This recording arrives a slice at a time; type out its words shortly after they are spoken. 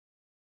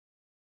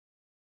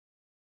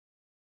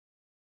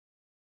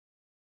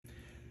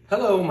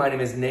Hello, my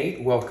name is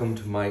Nate. Welcome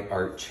to my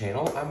art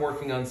channel. I'm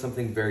working on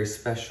something very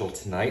special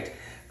tonight.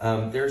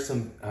 There are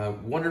some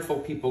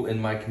wonderful people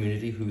in my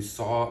community who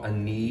saw a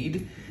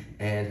need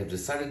and have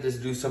decided to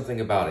do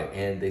something about it.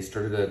 And they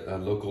started a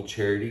local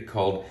charity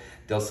called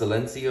Del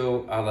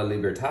Silencio a la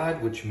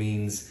Libertad, which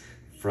means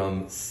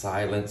from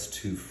silence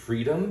to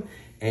freedom.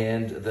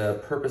 And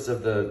the purpose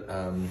of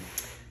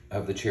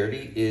the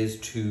charity is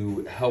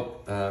to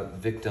help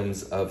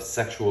victims of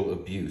sexual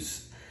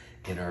abuse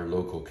in our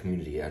local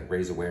community and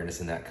raise awareness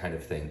and that kind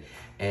of thing.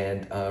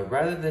 And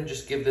rather than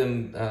just give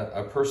them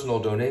a personal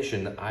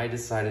donation, I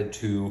decided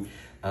to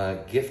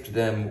gift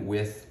them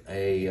with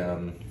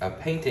a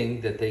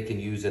painting that they can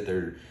use at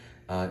their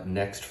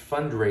next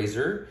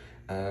fundraiser.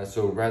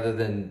 So rather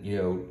than,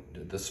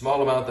 the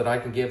small amount that I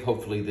can give,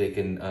 hopefully they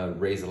can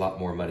raise a lot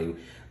more money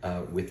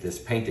with this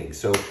painting.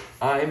 So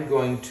I'm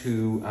going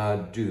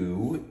to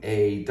do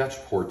a Dutch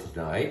pour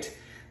tonight.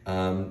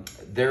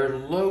 Their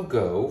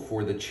logo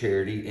for the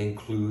charity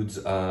includes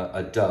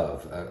a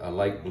dove, a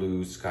light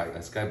blue sky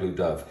blue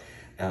dove.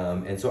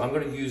 And so I'm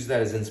going to use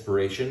that as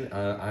inspiration.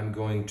 I'm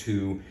going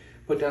to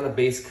put down a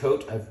base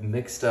coat. I've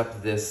mixed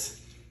up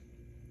this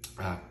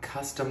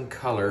custom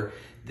color.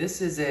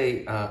 This is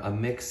a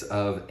mix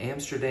of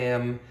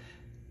Amsterdam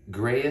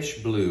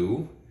grayish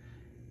blue,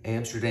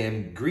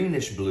 Amsterdam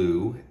greenish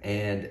blue,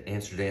 and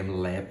Amsterdam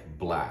lamp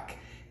black.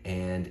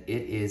 And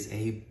it is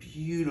a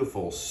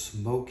beautiful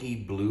smoky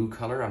blue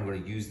color. I'm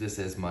going to use this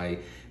as my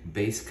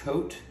base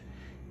coat,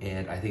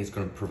 and I think it's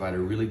going to provide a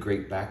really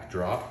great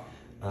backdrop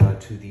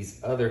to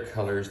these other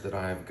colors that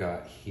I've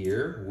got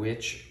here,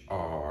 which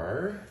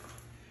are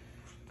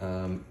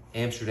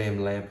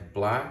Amsterdam lamp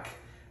black,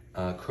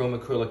 chrome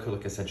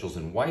acrylic essentials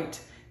in white,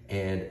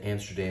 and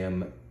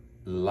Amsterdam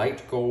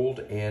light gold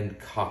and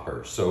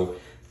copper. So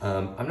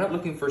I'm not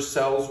looking for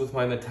cells with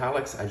my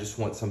metallics. I just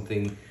want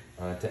something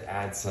to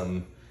add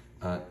some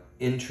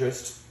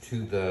interest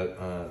to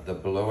the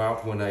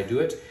blowout when I do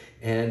it.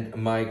 And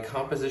my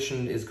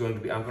composition is going to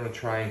be, I'm going to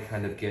try and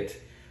kind of get,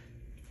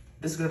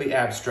 this is going to be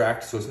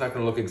abstract, so it's not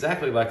going to look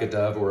exactly like a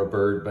dove or a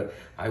bird, but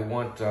I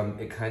want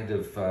it kind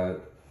of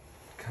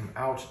come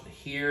out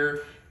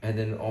here and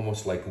then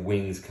almost like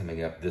wings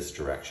coming up this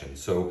direction.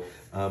 So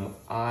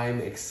I'm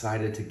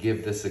excited to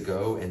give this a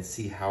go and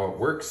see how it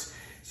works.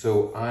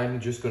 So I'm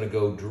just going to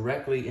go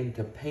directly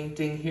into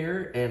painting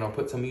here, and I'll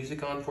put some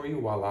music on for you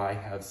while I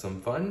have some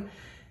fun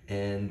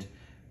and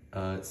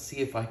see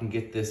if I can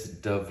get this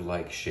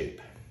dove-like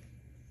shape.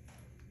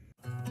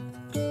 I'm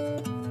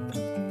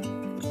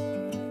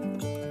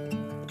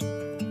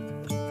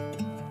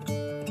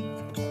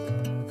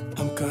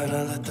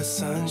gonna let the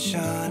sun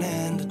shine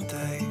in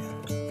today.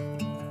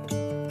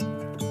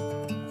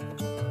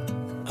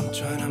 I'm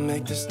trying to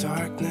make this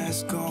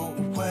darkness go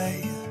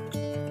away.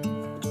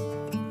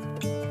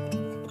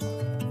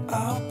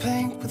 I'll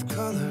paint with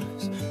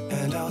colors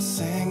and I'll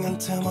sing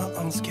until my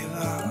lungs give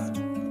out.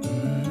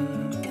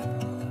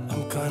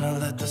 I'm gonna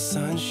let the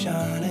sun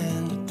shine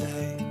in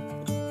today,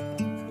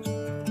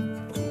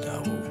 and I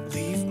will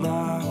leave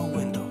my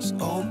windows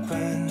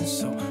open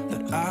so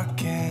that I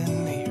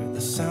can hear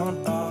the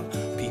sound of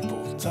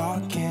people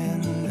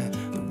talking and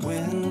the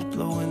wind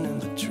blowing in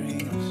the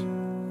trees.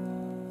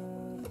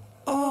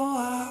 Oh,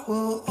 I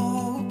will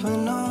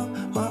open up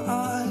my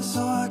eyes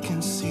so I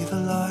can see the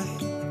light.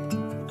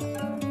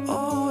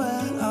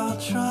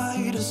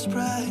 Try to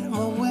spread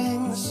my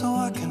wings so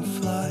I can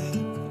fly.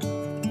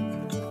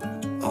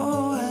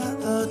 Oh,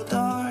 and the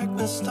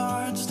darkness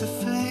starts to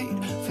fade.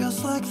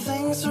 Feels like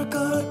things are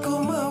gonna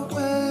go my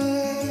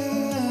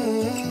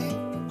way.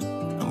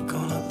 I'm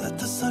gonna let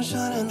the sun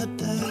shine in the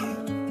day.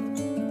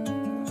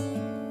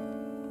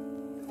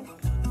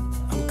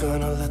 I'm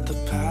gonna let the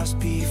past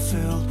be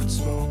filled with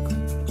smoke,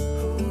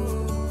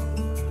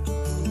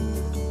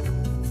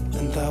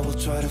 and I will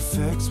try to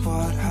fix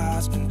what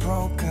has been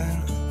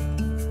broken.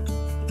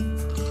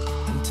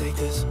 Take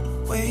this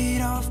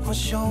weight off my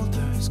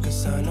shoulders,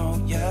 'cause I know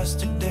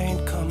yesterday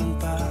ain't coming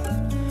back.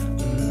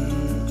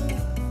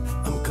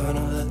 I'm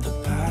gonna let the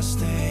past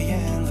stay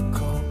in the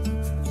cold.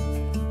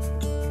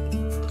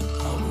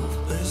 I will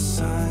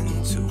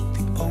listen to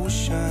the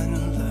ocean,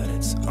 let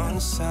its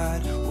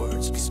unsaid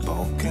words be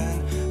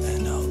spoken,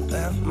 and I'll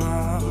let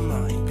my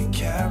mind be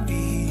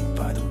carried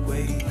by the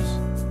waves.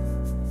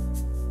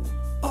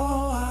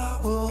 Oh, I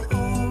will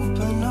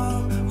open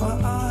up my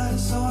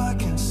eyes so I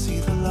can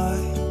see the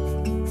light.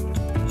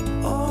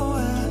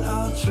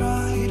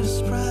 Try to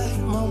spread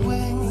my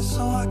wings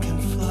so I can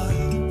fly.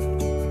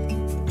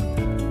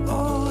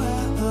 Oh,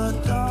 and the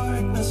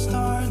darkness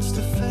starts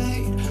to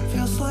fade.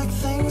 Feels like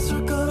things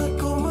are gonna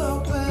go my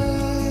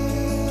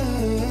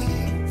way.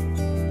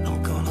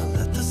 I'm gonna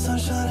let the sun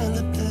shine in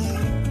the day.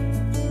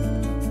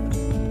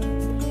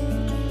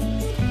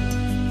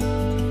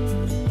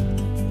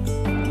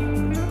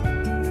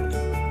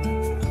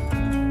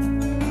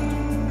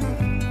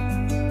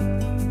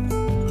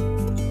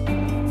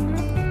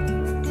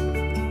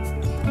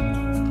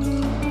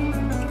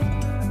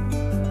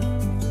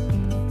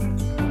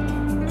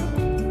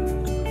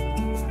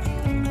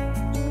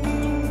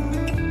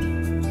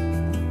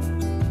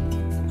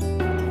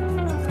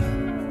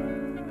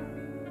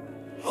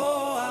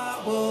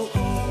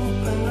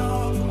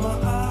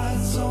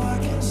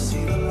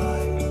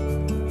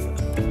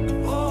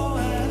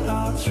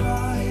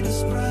 try to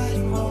spread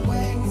my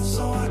wings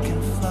so I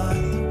can fly.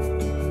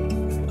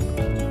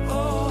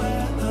 Oh,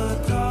 and the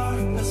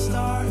darkness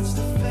starts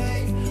to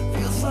fade.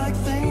 Feels like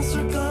things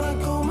are gonna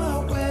go my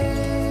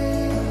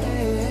way.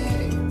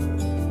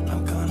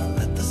 I'm gonna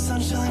let the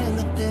sun shine in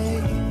the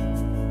day.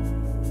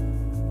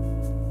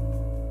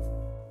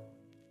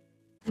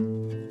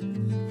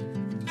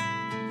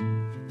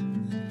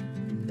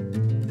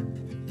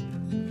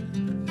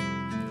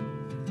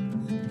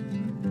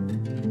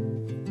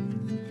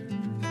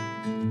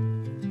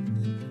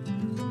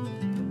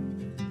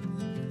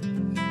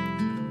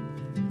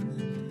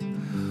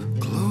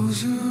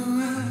 Close your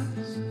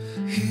eyes,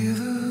 hear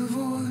the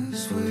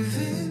voice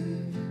within,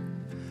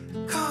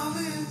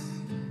 calling.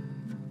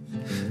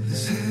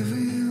 This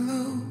heavy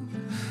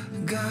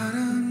load got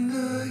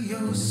under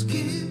your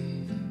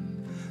skin,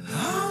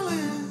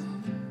 hauling.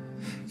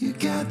 You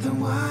got the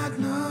white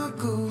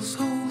knuckles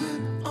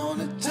holding on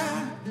it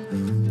tight,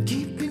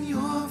 keeping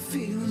your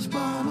feelings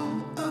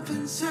bottled up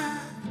inside,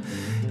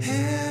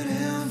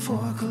 heading for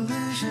a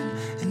collision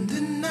and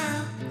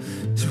denial.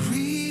 To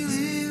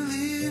really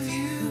live,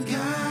 you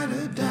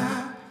gotta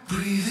die.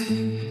 Breathe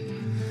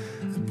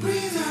in,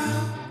 breathe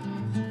out.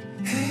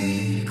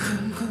 Hey,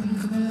 come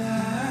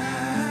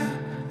alive.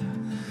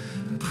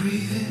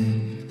 Breathe in,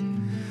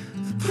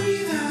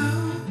 breathe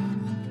out.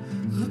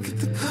 Look at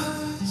the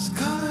colors,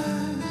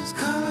 colors,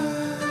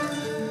 colors.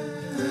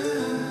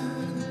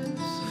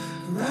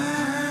 Right.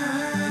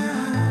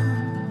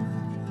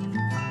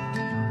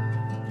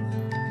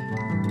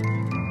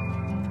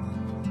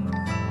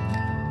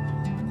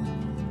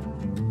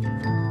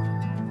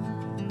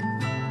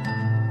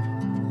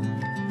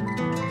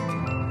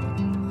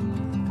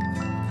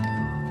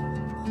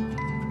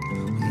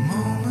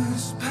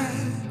 Moments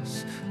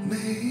pass,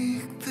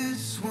 make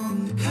this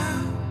one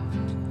count.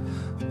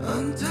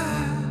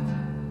 Untie.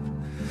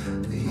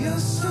 You're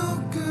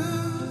so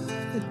good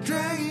at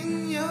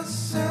dragging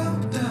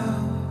yourself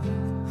down.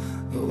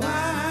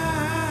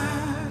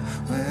 Why?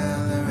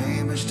 Well, there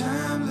ain't much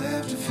time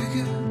left to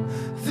figure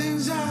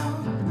things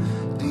out.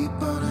 Deep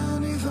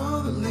underneath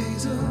all the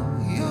laser,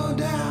 your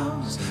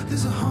doubts.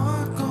 There's a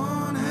heart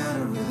gone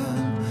out of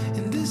rhythm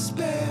in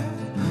despair.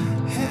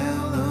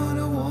 Held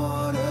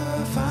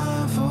underwater,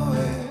 fine for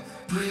air.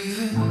 Breathe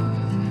in,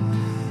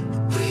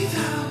 breathe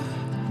out.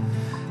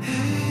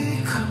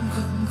 Hey, come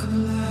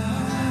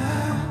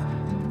alive.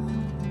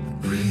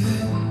 Breathe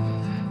in,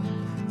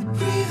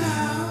 breathe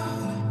out.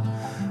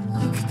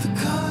 Look at the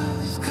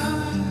colors,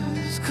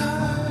 colors,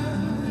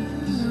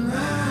 colors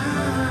around,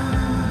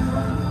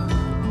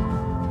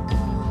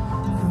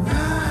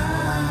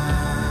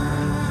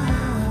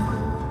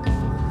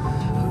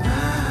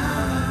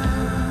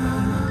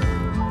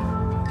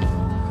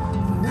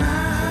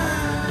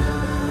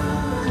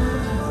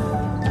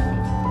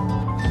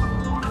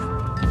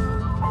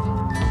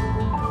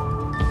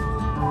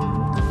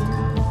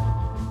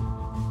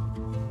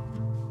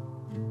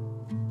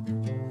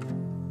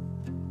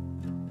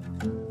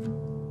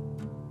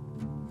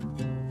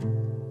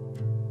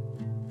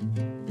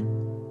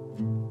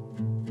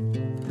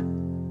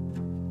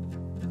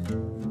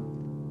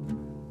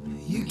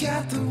 You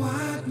got the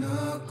white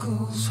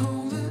knuckles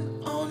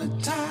holding on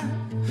it tight,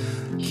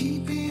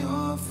 keeping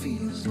your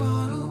feels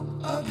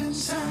bottled up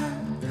inside,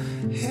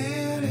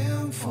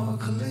 heading for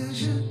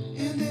collision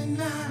in the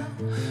night.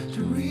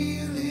 To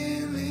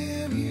really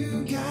live,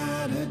 you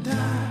gotta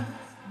die.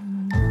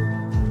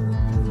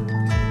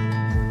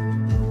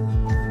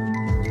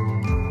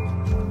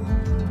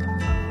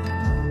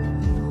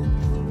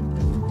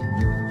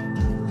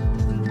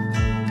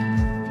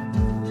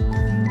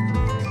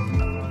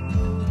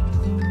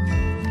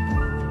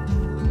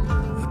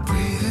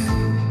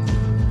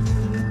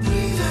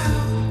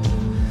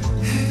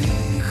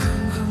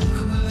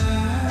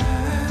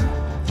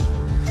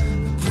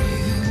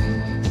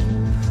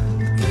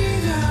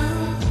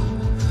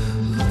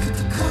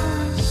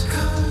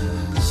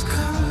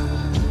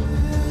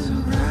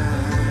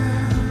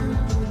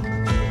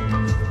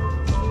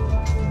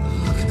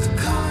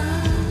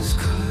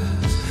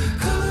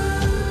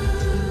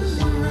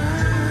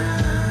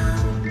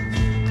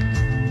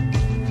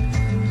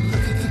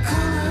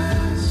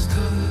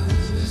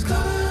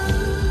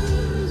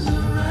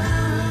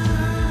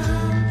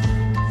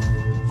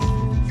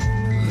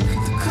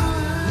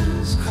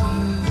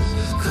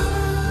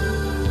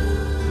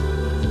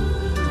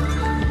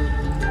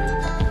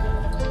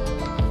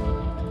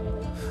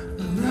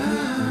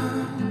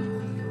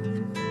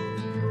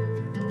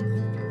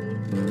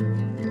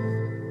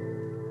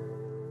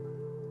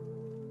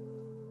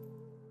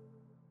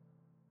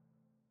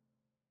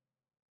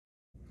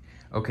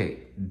 Okay,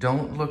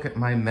 don't look at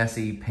my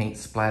messy paint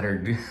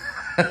splattered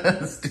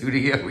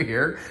studio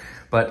here,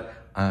 but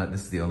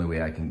this is the only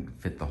way I can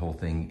fit the whole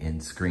thing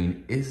in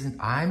screen.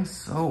 I'm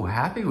so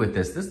happy with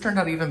this. This turned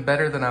out even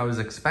better than I was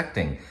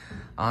expecting.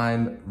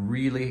 I'm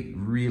really,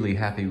 really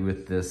happy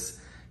with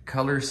this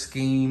color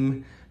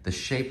scheme. The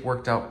shape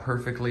worked out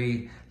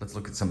perfectly. Let's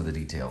look at some of the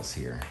details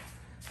here.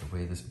 The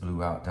way this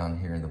blew out down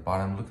here in the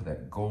bottom. Look at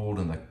that gold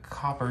and the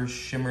copper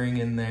shimmering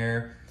in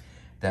there.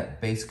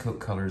 that base coat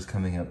color is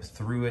coming up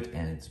through it,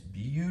 and it's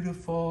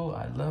beautiful.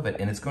 I love it.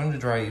 And it's going to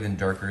dry even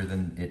darker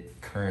than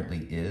it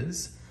currently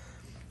is.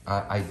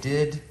 I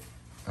did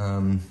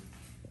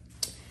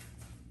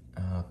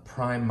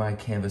prime my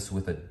canvas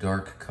with a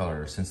dark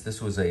color. Since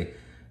this was a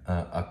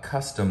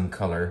custom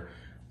color,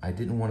 I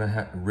didn't want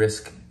to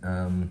risk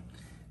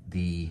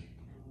the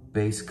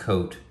base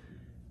coat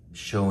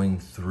showing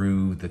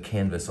through the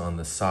canvas on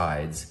the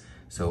sides.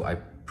 So I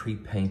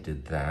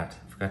pre-painted that.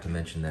 I forgot to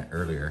mention that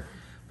earlier.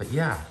 But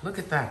yeah, look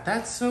at that.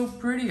 That's so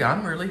pretty.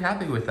 I'm really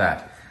happy with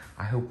that.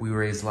 I hope we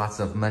raise lots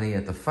of money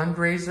at the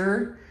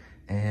fundraiser.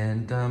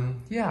 And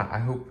yeah, I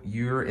hope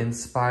you're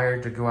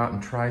inspired to go out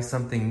and try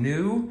something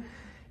new.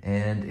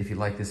 And if you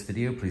like this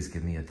video, please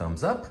give me a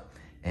thumbs up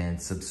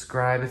and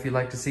subscribe if you'd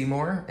like to see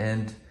more.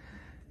 And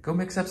go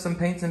mix up some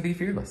paints and be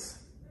fearless.